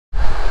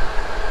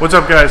What's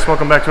up, guys?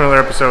 Welcome back to another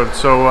episode.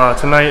 So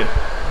tonight,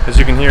 as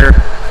you can hear,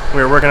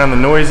 we are working on the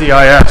Noisy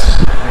IS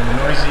and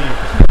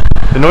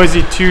the Noisy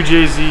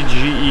 2JZ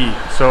GE.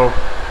 So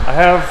I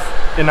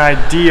have an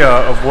idea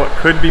of what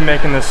could be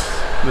making this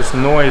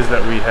noise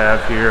that we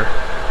have here.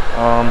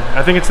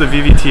 I think it's the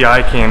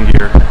vvti cam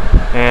gear,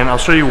 and I'll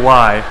show you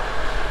why.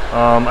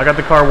 I got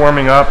the car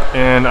warming up,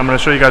 and I'm going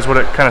to show you guys what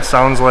it kind of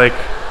sounds like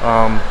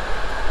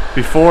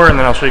before, and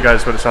then I'll show you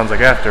guys what it sounds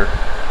like after.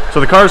 So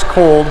the car's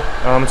cold.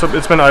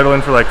 It's been idling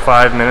for like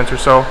 5 minutes or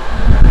so,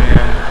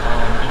 and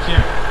you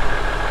can't.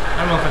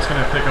 I don't know if it's going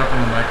to pick up in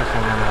the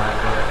microphone or not,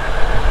 but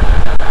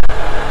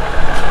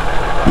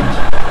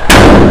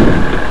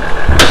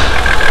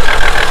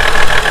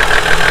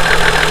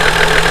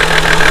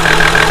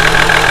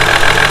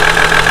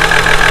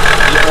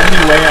the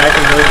only way I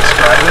can really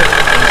describe it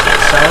is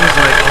it sounds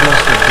like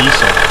almost a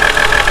diesel.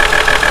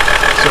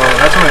 So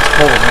that's when it's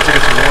cold. Once it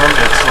gets warm,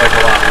 it's like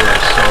a lot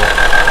worse. So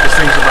this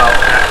thing's about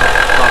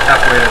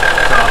halfway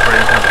to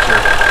operating temperature.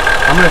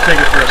 I'm going to take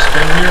it for a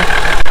spin here.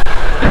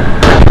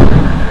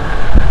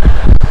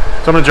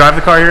 So I'm going to drive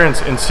the car here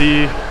and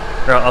see,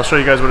 or I'll show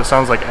you guys what it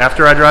sounds like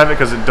after I drive it,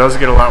 because it does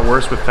get a lot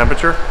worse with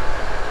temperature.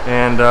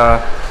 And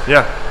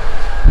yeah.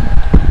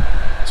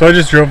 So I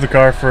just drove the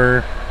car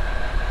for,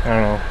 I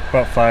don't know,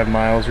 about 5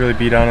 miles, really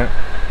beat on it.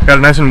 Got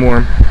it nice and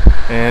warm,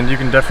 and you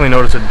can definitely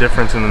notice a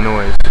difference in the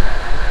noise.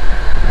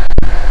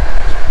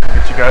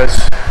 Get you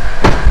guys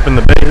up in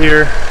the bay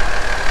here.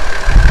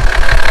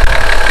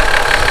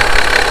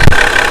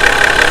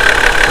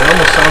 It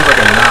almost sounds like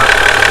a knock.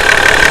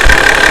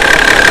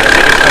 I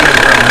think it's coming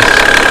from this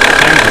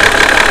tangent.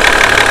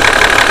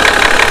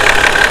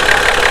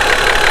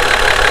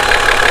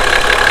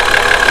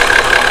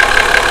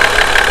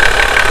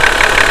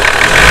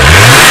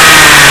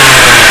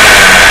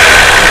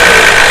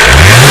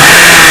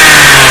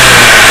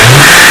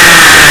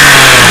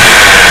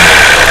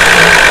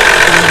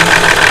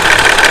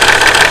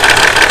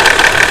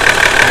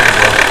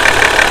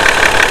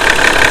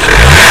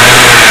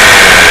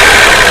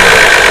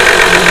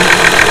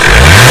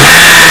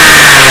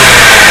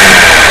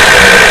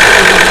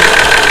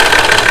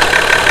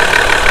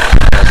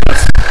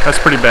 That's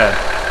pretty bad.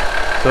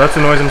 So that's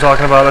the noise I'm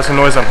talking about. That's the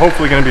noise I'm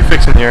hopefully going to be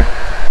fixing here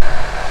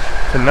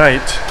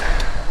tonight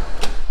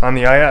on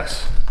the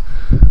IS.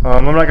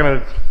 I'm not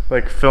going to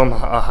like film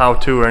a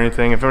how-to or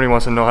anything. If anybody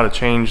wants to know how to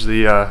change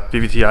the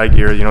vvti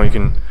gear, you know, you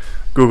can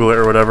Google it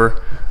or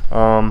whatever.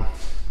 I'm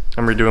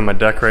redoing my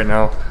deck right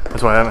now.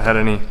 That's why I haven't had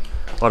any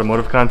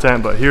automotive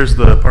content. But here's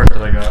the part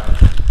that I got.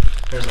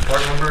 There's the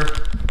part number.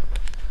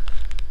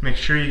 Make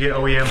sure you get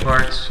OEM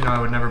parts. You know, I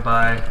would never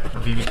buy a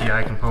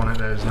vvti component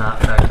that is not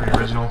factory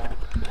original.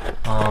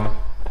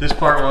 This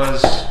part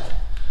was,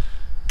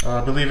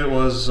 I believe it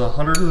was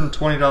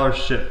 $120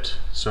 shipped.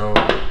 So,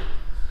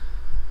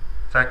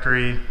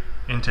 factory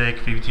intake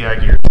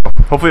vvti gear.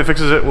 Hopefully it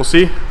fixes it, we'll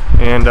see,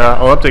 and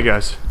I'll update you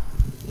guys.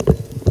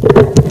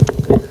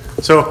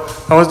 So,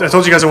 I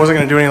told you guys I wasn't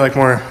going to do any like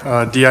more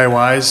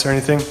DIYs or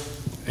anything,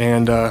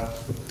 and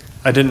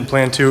I didn't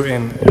plan to,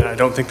 and I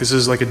don't think this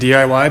is like a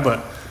DIY,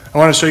 but I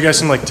want to show you guys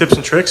some like tips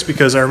and tricks,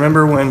 because I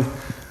remember when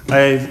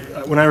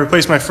I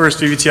replaced my first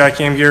vvti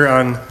cam gear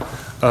on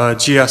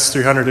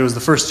GS300. It was the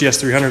first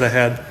GS300 I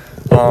had.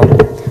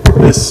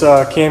 This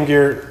cam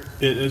gear,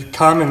 it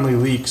commonly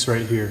leaks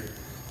right here,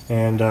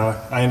 and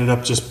I ended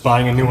up just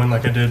buying a new one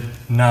like I did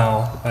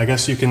now. I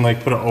guess you can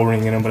like put an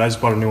O-ring in them, but I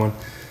just bought a new one.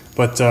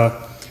 But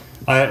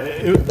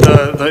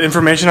the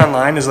information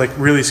online is like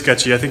really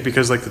sketchy. I think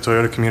because like the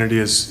Toyota community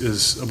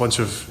is a bunch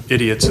of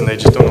idiots and they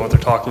just don't know what they're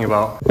talking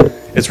about.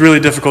 It's really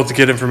difficult to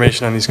get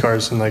information on these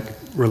cars and like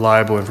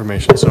reliable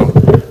information. So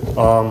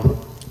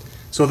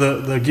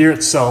the gear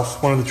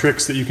itself, one of the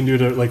tricks that you can do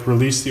to like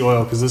release the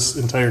oil, because this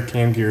entire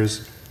cam gear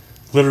is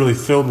literally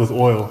filled with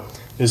oil,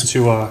 is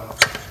to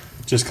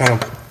just kind of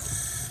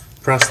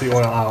press the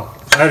oil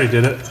out. I already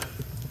did it,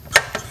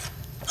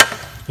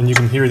 and you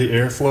can hear the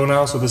airflow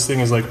now. So this thing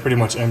is like pretty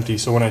much empty.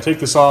 So when I take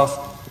this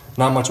off,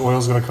 not much oil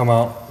is going to come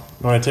out.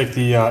 When I take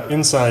the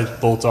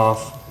inside bolt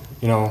off,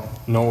 you know,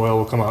 no oil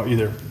will come out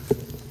either.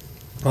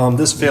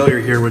 This failure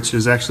here, which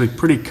is actually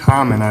pretty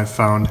common, I've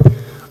found.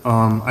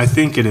 I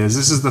think it is.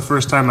 This is the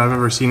first time I've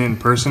ever seen it in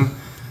person.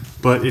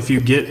 But if you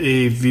get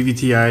a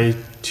vvti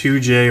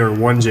 2J or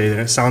 1J, then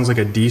it sounds like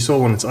a diesel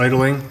when it's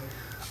idling.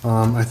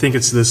 I think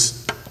it's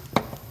this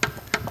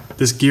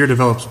gear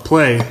develops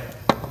play,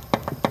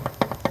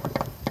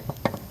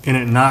 and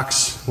it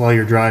knocks while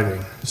you're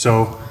driving.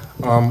 So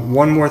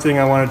one more thing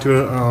I wanted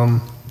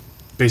to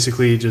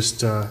basically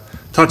just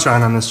touch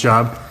on this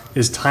job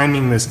is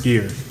timing this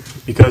gear,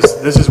 because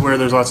this is where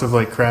there's lots of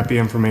like crappy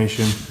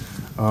information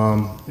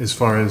as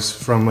far as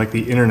from like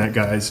the internet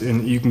guys,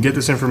 and you can get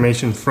this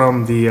information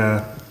from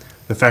the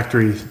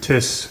factory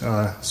TIS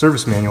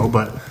service manual.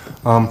 But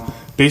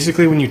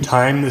basically when you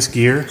time this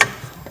gear,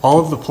 all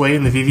of the play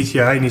in the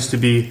vvti needs to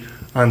be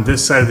on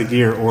this side of the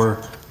gear or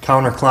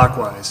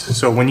counterclockwise.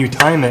 So when you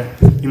time it,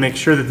 you make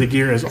sure that the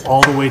gear is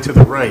all the way to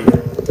the right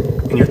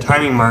and your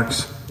timing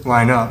marks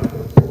line up.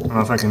 I don't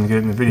know if I can get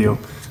it in the video.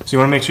 So you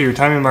want to make sure your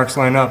timing marks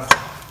line up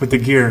with the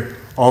gear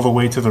all the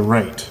way to the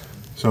right.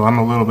 So I'm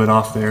a little bit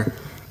off there,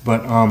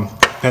 but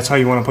that's how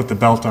you want to put the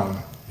belt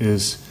on,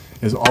 is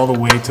all the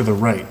way to the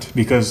right,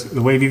 because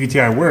the way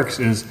vvti works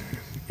is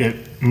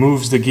it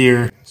moves the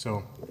gear.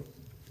 So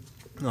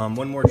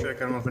one more trick,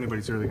 I don't know if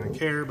anybody's really going to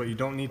care, but you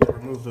don't need to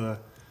remove the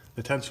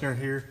tensioner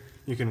here.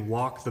 You can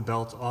walk the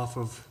belt off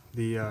of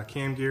the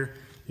cam gear.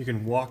 You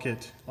can walk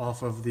it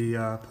off of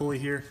the pulley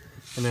here,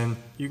 and then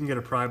you can get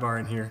a pry bar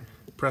in here,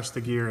 press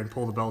the gear and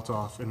pull the belt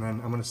off, and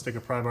then I'm going to stick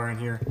a pry bar in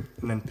here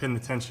and then pin the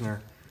tensioner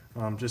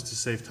just to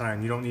save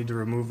time. You don't need to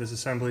remove this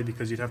assembly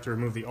because you'd have to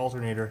remove the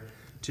alternator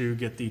to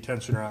get the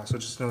tensioner out. So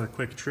just another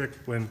quick trick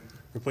when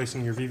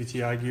replacing your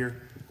vvti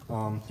gear.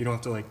 You don't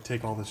have to like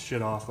take all this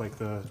shit off like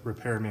the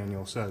repair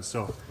manual says.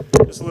 So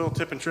just a little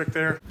tip and trick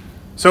there.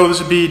 So this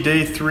would be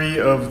day 3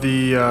 of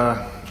the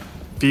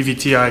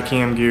vvti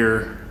cam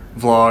gear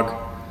vlog,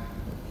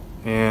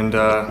 and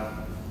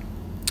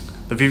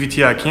the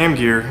vvti cam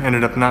gear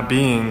ended up not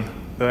being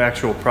the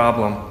actual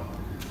problem.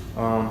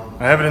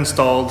 I have it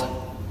installed,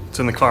 it's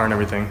in the car and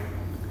everything,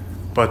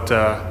 but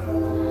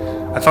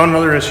I found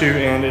another issue,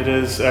 and it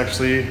is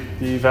actually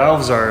the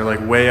valves are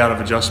like way out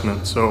of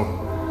adjustment. So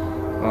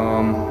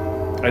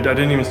I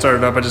didn't even start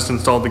it up, I just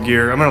installed the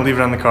gear. I'm gonna leave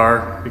it on the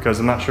car because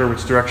I'm not sure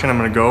which direction I'm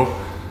gonna go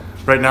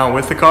right now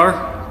with the car.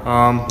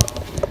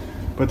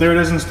 But there it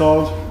is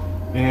installed,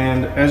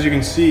 and as you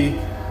can see,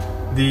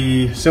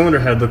 the cylinder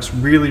head looks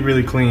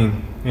really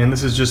clean. And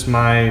this is just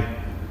my,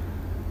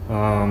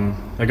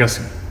 I guess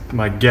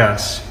my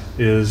guess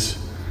is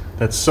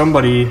that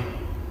somebody,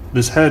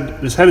 this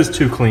head is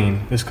too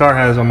clean. This car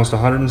has almost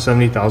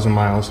 170,000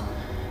 miles,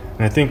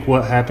 and I think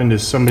what happened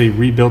is somebody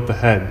rebuilt the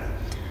head.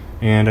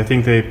 And I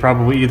think they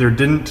probably either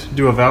didn't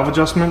do a valve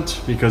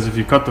adjustment, because if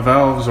you cut the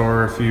valves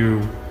or if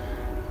you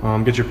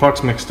get your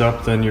pucks mixed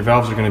up, then your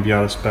valves are going to be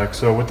out of spec.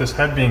 So with this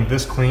head being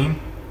this clean,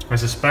 I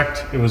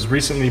suspect it was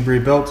recently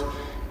rebuilt,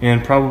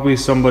 and probably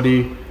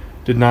somebody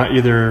did not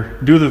either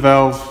do the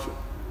valve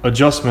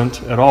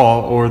adjustment at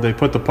all, or they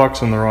put the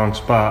pucks in the wrong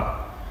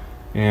spot.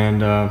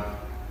 And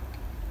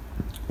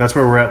that's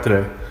where we're at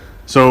today.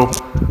 So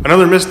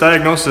another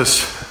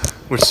misdiagnosis,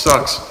 which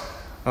sucks.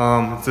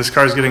 This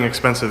car's getting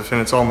expensive, and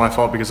it's all my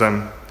fault because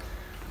I'm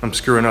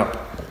screwing up.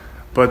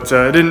 But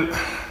it didn't.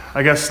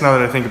 I guess now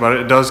that I think about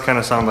it, it does kind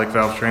of sound like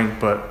valve train,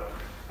 but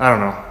I don't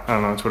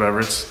know. It's whatever.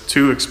 It's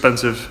two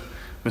expensive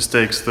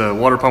mistakes. The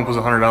water pump was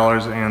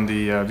 $100, and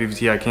the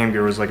vvti cam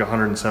gear was like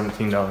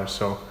 $117.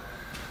 So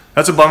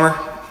that's a bummer.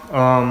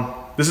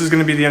 This is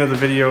going to be the end of the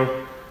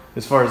video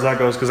as far as that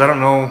goes, because I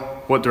don't know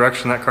what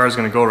direction that car is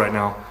going to go right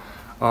now.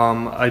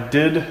 I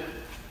did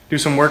do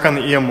some work on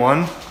the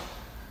EM1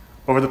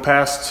 over the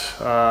past,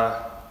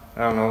 I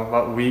don't know,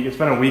 about a week. It's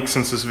been a week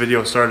since this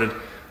video started.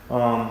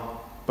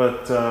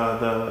 But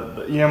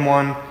the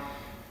EM1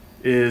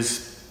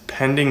 is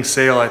pending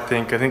sale, I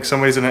think. I think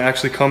somebody's gonna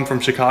actually come from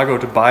Chicago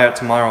to buy it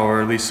tomorrow,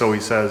 or at least so he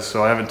says.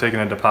 So I haven't taken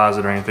a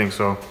deposit or anything,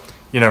 so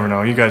you never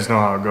know. You guys know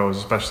how it goes,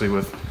 especially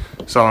with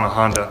selling a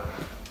Honda.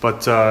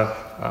 But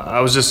I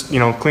was just,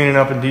 cleaning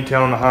up and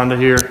detailing the Honda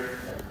here.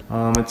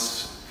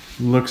 It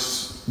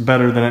looks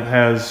better than it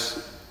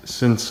has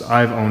since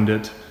I've owned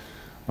it.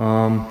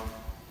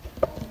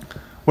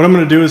 What I'm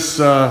going to do is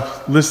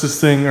list this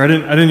thing, or I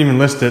didn't even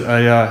list it.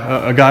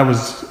 A guy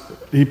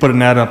he put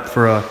an ad up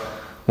for a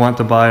want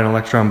to buy an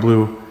Electron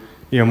Blue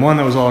EM1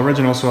 that was all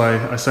original, so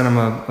I sent him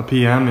a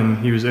PM, and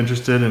he was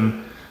interested,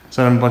 and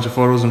sent him a bunch of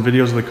photos and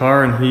videos of the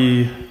car, and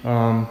he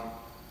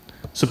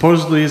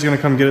supposedly is going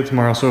to come get it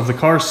tomorrow. So if the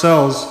car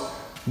sells,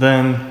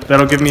 then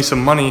that'll give me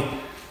some money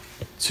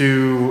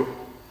to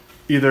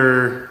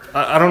either,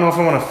 I don't know if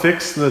I want to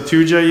fix the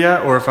 2J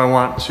yet, or if I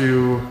want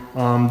to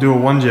do a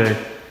 1J,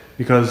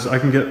 because I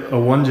can get a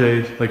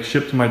 1J like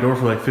shipped to my door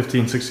for like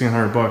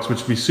 $1,500–1,600 bucks, which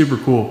would be super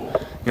cool.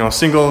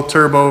 Single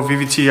turbo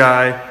VVTi.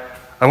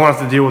 I won't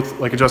have to deal with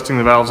like adjusting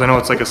the valves. I know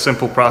it's like a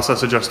simple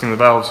process adjusting the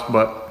valves,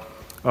 but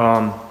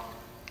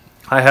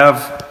I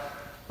have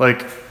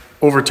like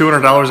over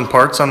 $200 in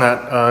parts on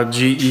that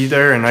GE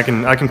there, and I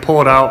can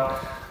pull it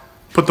out,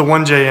 put the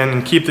 1J in,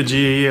 and keep the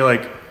GE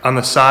like on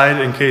the side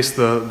in case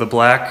the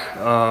black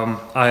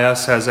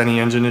IS has any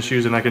engine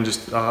issues, and I can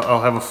just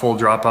I'll have a full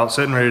dropout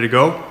sitting ready to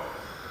go.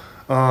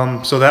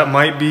 So that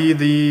might be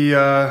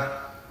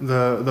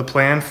the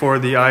plan for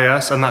the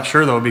IS. I'm not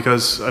sure though,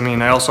 because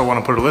I also want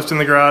to put a lift in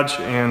the garage,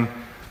 and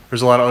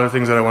there's a lot of other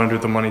things that I want to do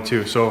with the money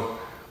too. So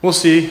we'll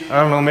see.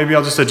 I don't know. Maybe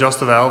I'll just adjust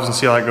the valves and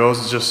see how it goes.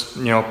 It's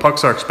just,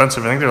 pucks are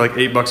expensive. I think they're like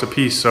 $8 a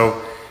piece.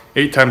 So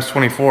 8 times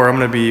 24, I'm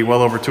going to be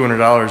well over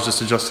 $200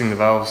 just adjusting the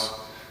valves.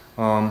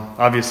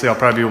 Obviously I'll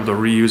probably be able to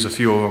reuse a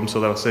few of them, so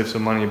that'll save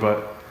some money.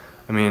 But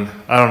I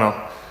don't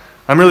know.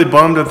 I'm really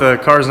bummed that the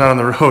car's not on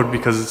the road,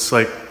 because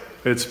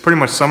it's pretty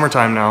much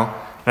summertime now,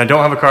 and I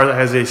don't have a car that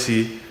has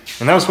AC,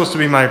 and that was supposed to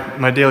be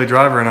my daily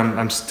driver, and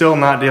I'm still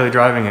not daily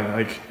driving it.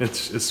 Like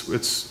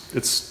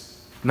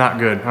it's not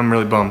good. I'm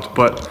really bummed,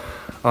 but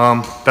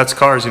that's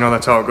cars,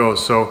 that's how it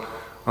goes. So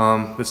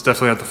it's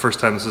definitely not the first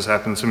time this has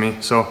happened to me.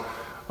 So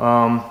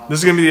this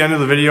is gonna be the end of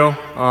the video.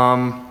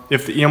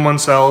 If the EM1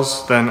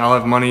 sells, then I'll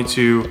have money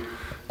to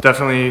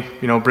definitely,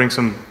 you know, bring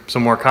some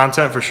more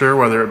content for sure,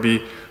 whether it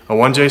be a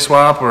 1J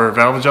swap or a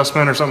valve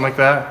adjustment or something like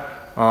that.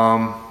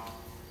 I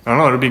don't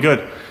know, it'll be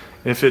good.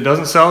 If it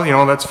doesn't sell, you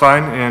know, that's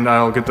fine, and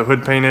I'll get the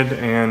hood painted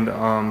and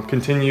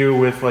continue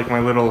with like my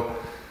little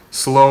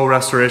slow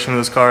restoration of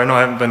this car. I know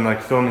I haven't been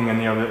like filming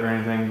any of it or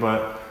anything,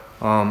 but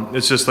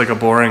it's just like a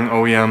boring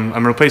OEM.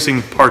 I'm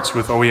replacing parts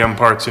with OEM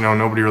parts, you know,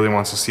 nobody really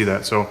wants to see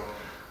that. So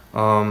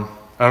I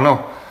don't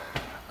know.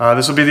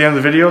 This will be the end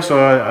of the video, so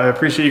I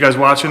appreciate you guys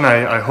watching.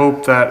 I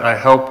hope that I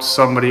helped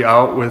somebody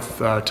out with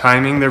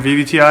timing their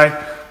VVTi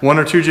 1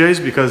 or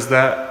 2Js, because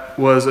that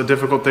was a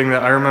difficult thing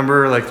that I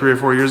remember like 3 or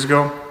 4 years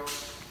ago.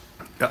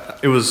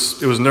 It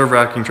was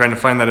nerve-wracking trying to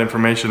find that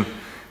information,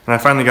 and I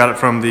finally got it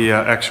from the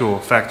actual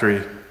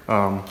factory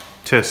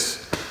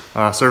TIS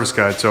service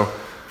guide. So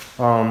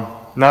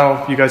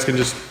now you guys can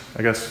just,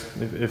 I guess,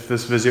 if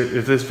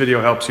this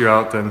video helps you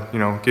out, then, you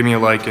know, give me a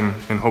like and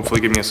hopefully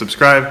give me a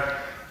subscribe.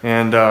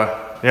 And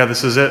yeah,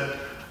 this is it.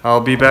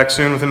 I'll be back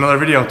soon with another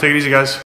video. Take it easy, guys.